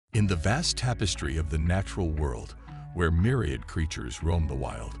In the vast tapestry of the natural world, where myriad creatures roam the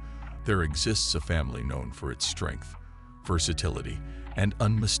wild, there exists a family known for its strength, versatility, and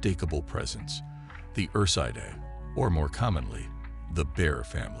unmistakable presence, the Ursidae, or more commonly, the bear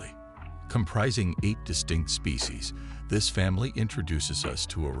family. Comprising 8 distinct species, this family introduces us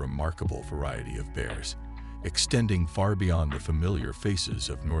to a remarkable variety of bears, extending far beyond the familiar faces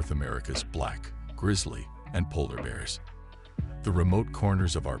of North America's black, grizzly, and polar bears. The remote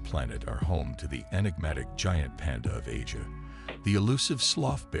corners of our planet are home to the enigmatic giant panda of Asia, the elusive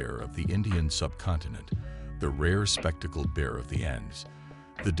sloth bear of the Indian subcontinent, the rare spectacled bear of the Andes,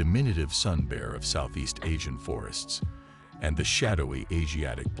 the diminutive sun bear of Southeast Asian forests, and the shadowy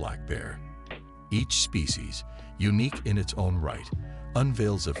Asiatic black bear. Each species, unique in its own right,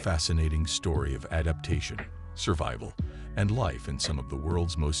 unveils a fascinating story of adaptation, survival, and life in some of the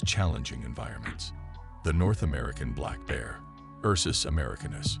world's most challenging environments. The North American black bear, Ursus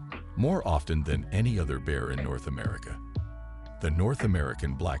americanus, more often than any other bear in North America. The North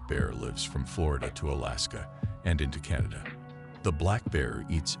American black bear lives from Florida to Alaska and into Canada. The black bear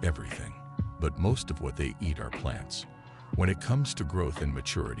eats everything, but most of what they eat are plants. When it comes to growth and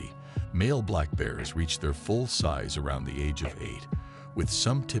maturity, male black bears reach their full size around the age of 8, with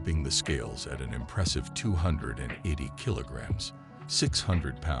some tipping the scales at an impressive 280 kilograms,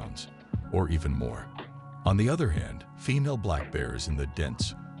 600 pounds, or even more. On the other hand, female black bears in the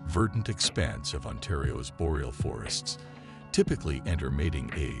dense, verdant expanse of Ontario's boreal forests typically enter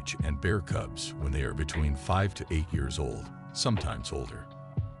mating age and bear cubs when they are between 5 to 8 years old, sometimes older.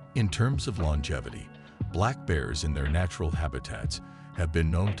 In terms of longevity, black bears in their natural habitats have been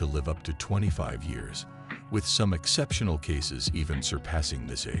known to live up to 25 years, with some exceptional cases even surpassing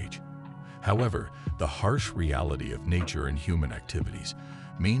this age. However, the harsh reality of nature and human activities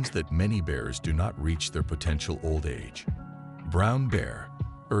means that many bears do not reach their potential old age. Brown bear,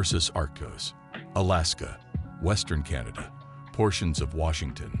 Ursus arctos, Alaska, Western Canada, portions of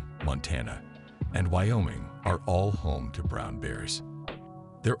Washington, Montana, and Wyoming are all home to brown bears.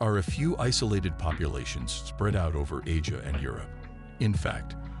 There are a few isolated populations spread out over Asia and Europe. In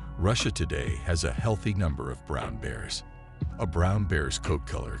fact, Russia today has a healthy number of brown bears. A brown bear's coat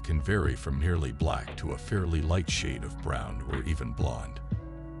color can vary from nearly black to a fairly light shade of brown or even blonde.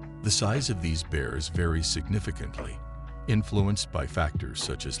 The size of these bears varies significantly, influenced by factors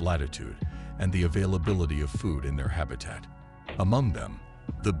such as latitude and the availability of food in their habitat. Among them,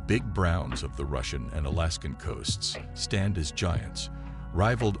 the big browns of the Russian and Alaskan coasts stand as giants,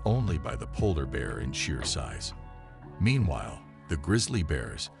 rivaled only by the polar bear in sheer size. Meanwhile, the grizzly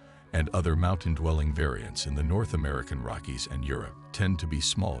bears and other mountain-dwelling variants in the North American Rockies and Europe tend to be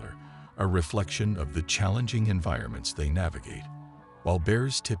smaller, a reflection of the challenging environments they navigate. While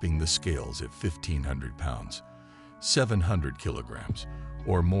bears tipping the scales at 1,500 pounds, 700 kilograms,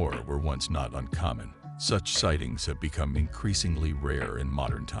 or more were once not uncommon, such sightings have become increasingly rare in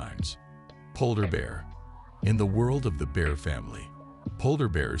modern times. Polar bear. In the world of the bear family, polar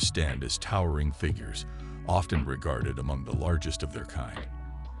bears stand as towering figures, often regarded among the largest of their kind.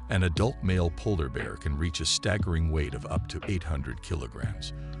 An adult male polar bear can reach a staggering weight of up to 800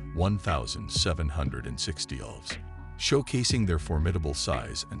 kilograms, 1,760 elves, showcasing their formidable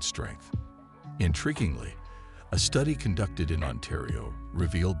size and strength. Intriguingly, a study conducted in Ontario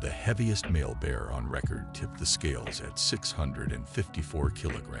revealed the heaviest male bear on record tipped the scales at 654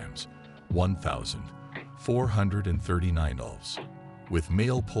 kilograms, 1,439 elves, with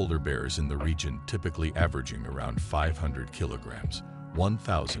male polar bears in the region typically averaging around 500 kilograms,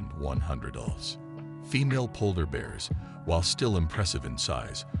 1,100 elves. Female polar bears, while still impressive in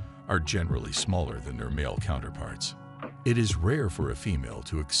size, are generally smaller than their male counterparts. It is rare for a female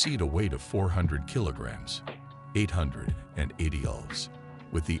to exceed a weight of 400 kilograms, 880 elves,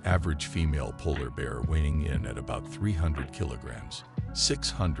 with the average female polar bear weighing in at about 300 kilograms,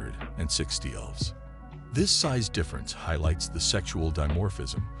 660 elves. This size difference highlights the sexual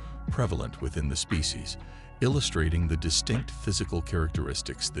dimorphism prevalent within the species, illustrating the distinct physical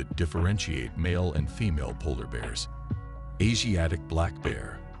characteristics that differentiate male and female polar bears. Asiatic black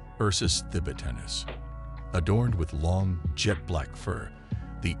bear, Ursus thibetanus. Adorned with long, jet-black fur,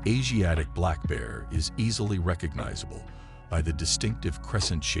 the Asiatic black bear is easily recognizable by the distinctive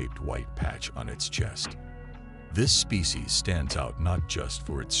crescent-shaped white patch on its chest. This species stands out not just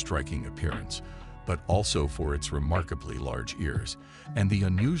for its striking appearance, but also for its remarkably large ears and the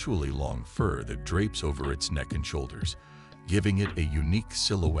unusually long fur that drapes over its neck and shoulders, giving it a unique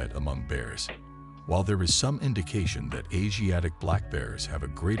silhouette among bears. While there is some indication that Asiatic black bears have a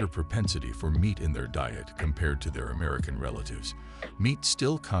greater propensity for meat in their diet compared to their American relatives, meat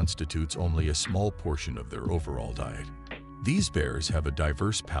still constitutes only a small portion of their overall diet. These bears have a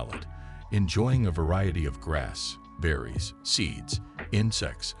diverse palate, enjoying a variety of grass, berries, seeds,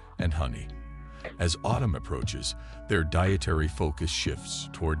 insects, and honey. As autumn approaches, their dietary focus shifts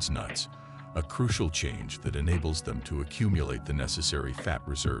towards nuts, a crucial change that enables them to accumulate the necessary fat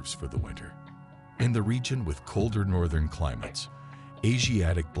reserves for the winter. In the region with colder northern climates,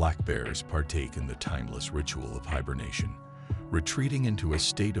 Asiatic black bears partake in the timeless ritual of hibernation, retreating into a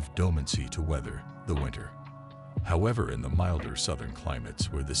state of dormancy to weather the winter. However, in the milder southern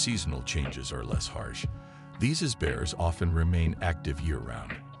climates where the seasonal changes are less harsh, these bears often remain active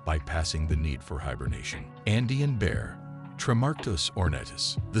year-round, bypassing the need for hibernation. Andean bear, Tremarctos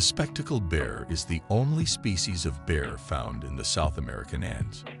ornatus. The spectacled bear is the only species of bear found in the South American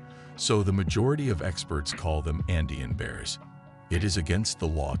Andes, so the majority of experts call them Andean bears. It is against the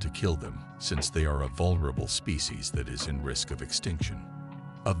law to kill them, since they are a vulnerable species that is in risk of extinction.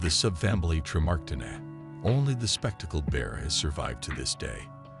 Of the subfamily Tremarctinae, only the spectacled bear has survived to this day,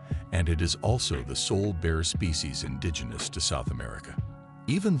 and it is also the sole bear species indigenous to South America.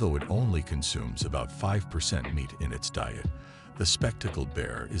 Even though it only consumes about 5% meat in its diet, the spectacled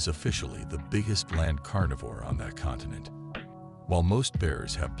bear is officially the biggest land carnivore on that continent. While most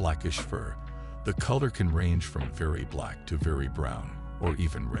bears have blackish fur, the color can range from very black to very brown, or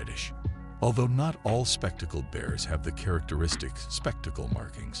even reddish. Although not all spectacled bears have the characteristic spectacle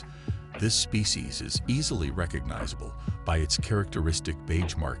markings, this species is easily recognizable by its characteristic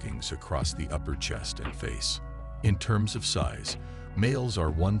beige markings across the upper chest and face. In terms of size, males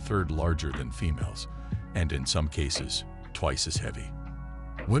are 1/3 larger than females, and in some cases, twice as heavy.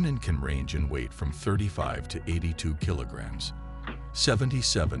 Women can range in weight from 35 to 82 kilograms,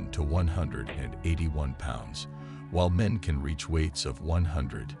 77 to 181 pounds, while men can reach weights of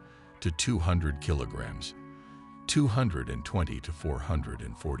 100 to 200 kilograms, 220 to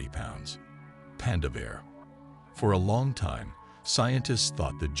 440 pounds. Panda bear. For a long time, scientists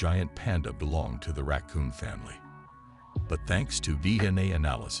thought the giant panda belonged to the raccoon family. But thanks to DNA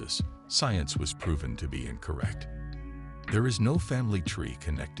analysis, science was proven to be incorrect. There is no family tree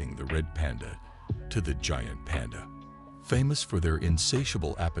connecting the red panda to the giant panda. Famous for their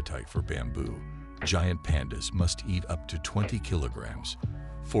insatiable appetite for bamboo, giant pandas must eat up to 20 kilograms,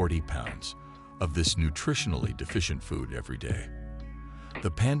 40 pounds, of this nutritionally deficient food every day.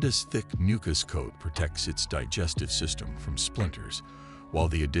 The panda's thick mucus coat protects its digestive system from splinters, while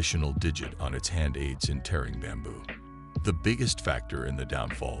the additional digit on its hand aids in tearing bamboo. The biggest factor in the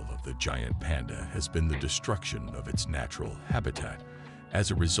downfall of the giant panda has been the destruction of its natural habitat. As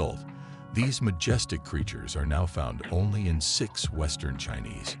a result, these majestic creatures are now found only in 6 western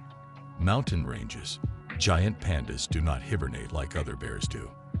Chinese mountain ranges. Giant pandas do not hibernate like other bears do.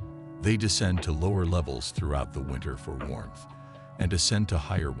 They descend to lower levels throughout the winter for warmth and ascend to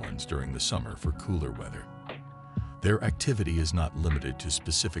higher ones during the summer for cooler weather. Their activity is not limited to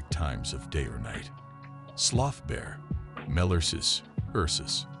specific times of day or night. Sloth bear, Melarcis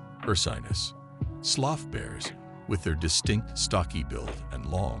ursinus. Sloth bears, with their distinct stocky build and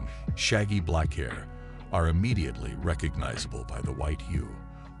long, shaggy black hair, are immediately recognizable by the white hue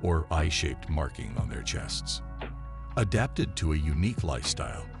or eye-shaped marking on their chests. Adapted to a unique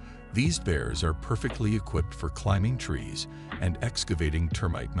lifestyle, these bears are perfectly equipped for climbing trees and excavating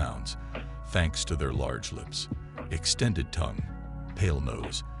termite mounds, thanks to their large lips, extended tongue, pale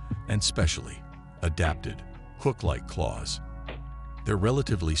nose, and specially adapted hook-like claws. Their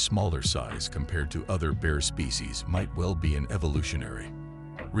relatively smaller size compared to other bear species might well be an evolutionary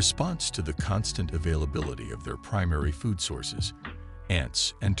response to the constant availability of their primary food sources,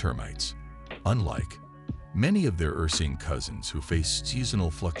 ants and termites. Unlike many of their ursine cousins who face seasonal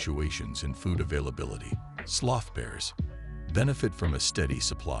fluctuations in food availability, sloth bears benefit from a steady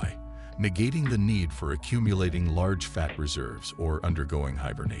supply, negating the need for accumulating large fat reserves or undergoing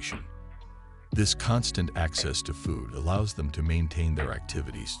hibernation. This constant access to food allows them to maintain their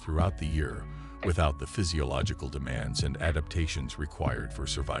activities throughout the year without the physiological demands and adaptations required for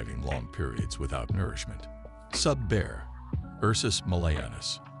surviving long periods without nourishment. Sub-bear, Ursus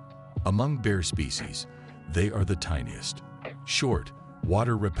malayanus. Among bear species, they are the tiniest. Short,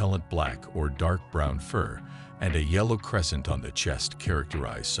 water-repellent black or dark brown fur and a yellow crescent on the chest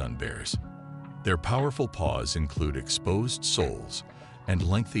characterize sun bears. Their powerful paws include exposed soles and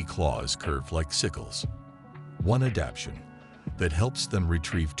lengthy claws curved like sickles. One adaptation that helps them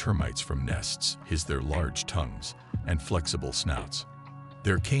retrieve termites from nests is their large tongues and flexible snouts.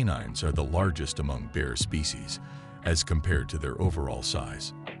 Their canines are the largest among bear species as compared to their overall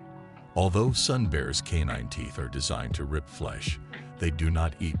size. Although sun bears' canine teeth are designed to rip flesh, they do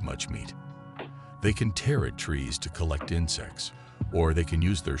not eat much meat. They can tear at trees to collect insects, or they can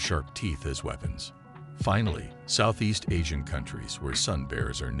use their sharp teeth as weapons. Finally, Southeast Asian countries where sun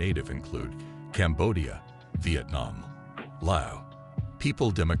bears are native include Cambodia, Vietnam, Laos,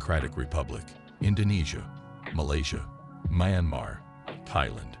 People Democratic Republic, Indonesia, Malaysia, Myanmar,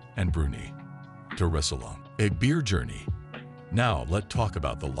 Thailand, and Brunei. Darussalam, a bear journey. Now let's talk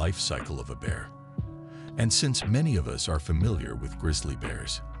about the life cycle of a bear. And since many of us are familiar with grizzly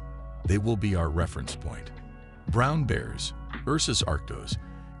bears, they will be our reference point. Brown bears, Ursus arctos,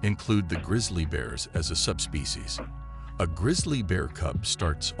 include the grizzly bears as a subspecies. A grizzly bear cub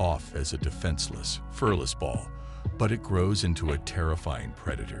starts off as a defenseless, furless ball, but it grows into a terrifying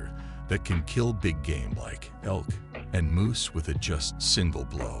predator that can kill big game like elk and moose with a just single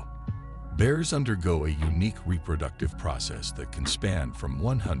blow. Bears undergo a unique reproductive process that can span from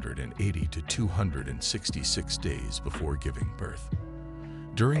 180 to 266 days before giving birth.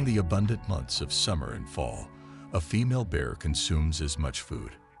 During the abundant months of summer and fall, a female bear consumes as much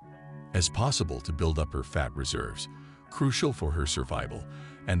food as possible to build up her fat reserves, crucial for her survival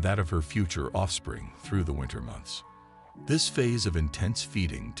and that of her future offspring through the winter months. This phase of intense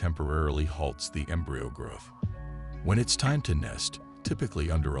feeding temporarily halts the embryo growth. When it's time to nest,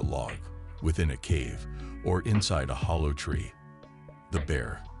 typically under a log, within a cave, or inside a hollow tree, the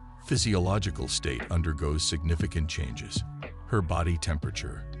bear physiological state undergoes significant changes. Her body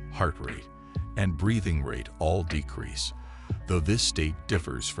temperature, heart rate, and breathing rate all decrease, though this state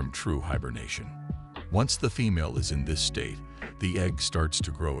differs from true hibernation. Once the female is in this state, the egg starts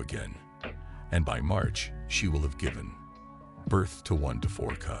to grow again, and by March, she will have given birth to 1 to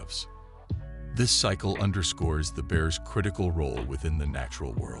 4 cubs. This cycle underscores the bear's critical role within the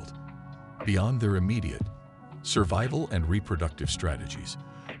natural world. Beyond their immediate survival and reproductive strategies,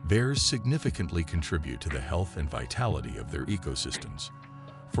 bears significantly contribute to the health and vitality of their ecosystems.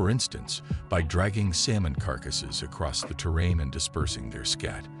 For instance, by dragging salmon carcasses across the terrain and dispersing their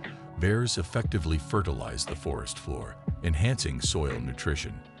scat, bears effectively fertilize the forest floor, enhancing soil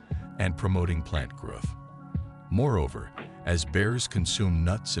nutrition and promoting plant growth. Moreover, as bears consume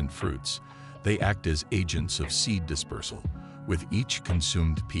nuts and fruits, they act as agents of seed dispersal, with each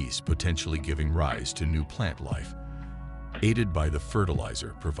consumed piece potentially giving rise to new plant life, aided by the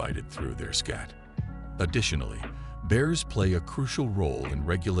fertilizer provided through their scat. Additionally, bears play a crucial role in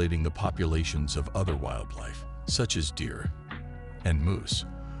regulating the populations of other wildlife, such as deer and moose,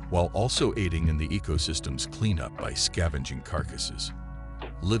 while also aiding in the ecosystem's cleanup by scavenging carcasses.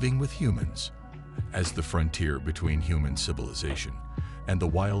 Living with humans, as the frontier between human civilization and the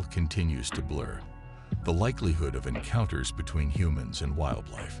wild continues to blur, the likelihood of encounters between humans and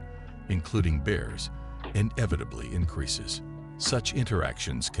wildlife, including bears, inevitably increases. Such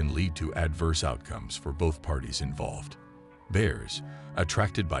interactions can lead to adverse outcomes for both parties involved. Bears,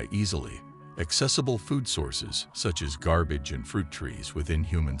 attracted by easily accessible food sources such as garbage and fruit trees within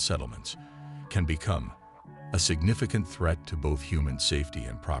human settlements, can become a significant threat to both human safety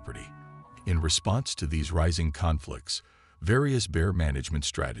and property. In response to these rising conflicts, various bear management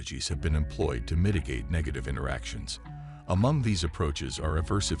strategies have been employed to mitigate negative interactions. Among these approaches are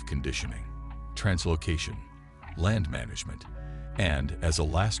aversive conditioning, translocation, land management, and, as a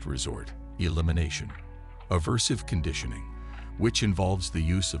last resort, elimination. Aversive conditioning, which involves the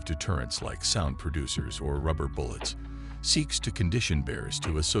use of deterrents like sound producers or rubber bullets, seeks to condition bears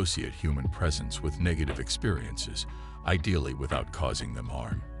to associate human presence with negative experiences, ideally without causing them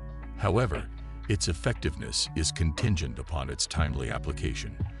harm. However, its effectiveness is contingent upon its timely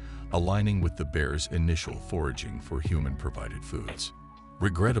application, aligning with the bear's initial foraging for human-provided foods.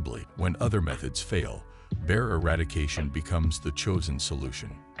 Regrettably, when other methods fail, bear eradication becomes the chosen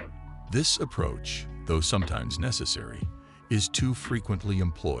solution. This approach, though sometimes necessary, is too frequently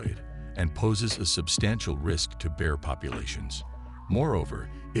employed and poses a substantial risk to bear populations. Moreover,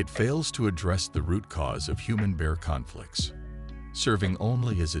 it fails to address the root cause of human-bear conflicts, serving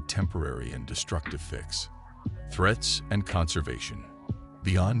only as a temporary and destructive fix. Threats and conservation.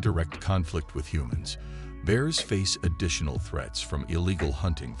 Beyond direct conflict with humans, bears face additional threats from illegal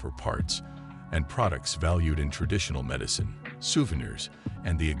hunting for parts and products valued in traditional medicine, souvenirs,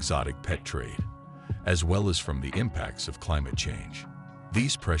 and the exotic pet trade, as well as from the impacts of climate change.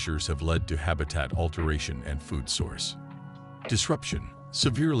 These pressures have led to habitat alteration and food source disruption,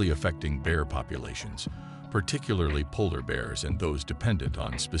 severely affecting bear populations, particularly polar bears and those dependent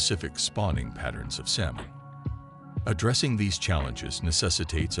on specific spawning patterns of salmon. Addressing these challenges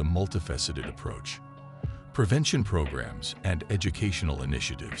necessitates a multifaceted approach. Prevention programs and educational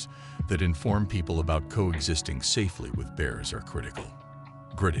initiatives that inform people about coexisting safely with bears are critical.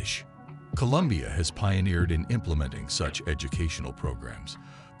 British Columbia has pioneered in implementing such educational programs,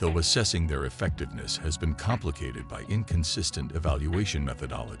 though assessing their effectiveness has been complicated by inconsistent evaluation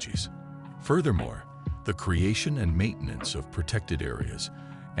methodologies. Furthermore, The creation and maintenance of protected areas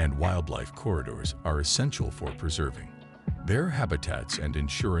and wildlife corridors are essential for preserving bear habitats and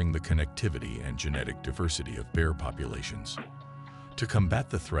ensuring the connectivity and genetic diversity of bear populations. To combat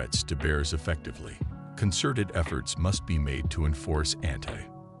the threats to bears effectively, concerted efforts must be made to enforce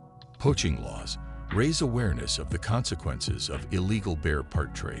anti-poaching laws, raise awareness of the consequences of illegal bear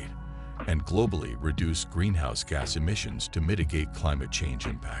part trade, and globally reduce greenhouse gas emissions to mitigate climate change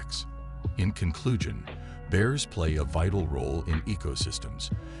impacts. In conclusion, bears play a vital role in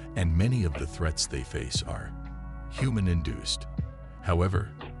ecosystems, and many of the threats they face are human-induced.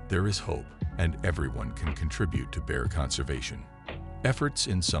 However, there is hope, and everyone can contribute to bear conservation efforts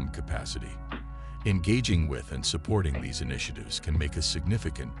in some capacity. Engaging with and supporting these initiatives can make a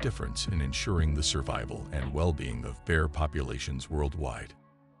significant difference in ensuring the survival and well-being of bear populations worldwide.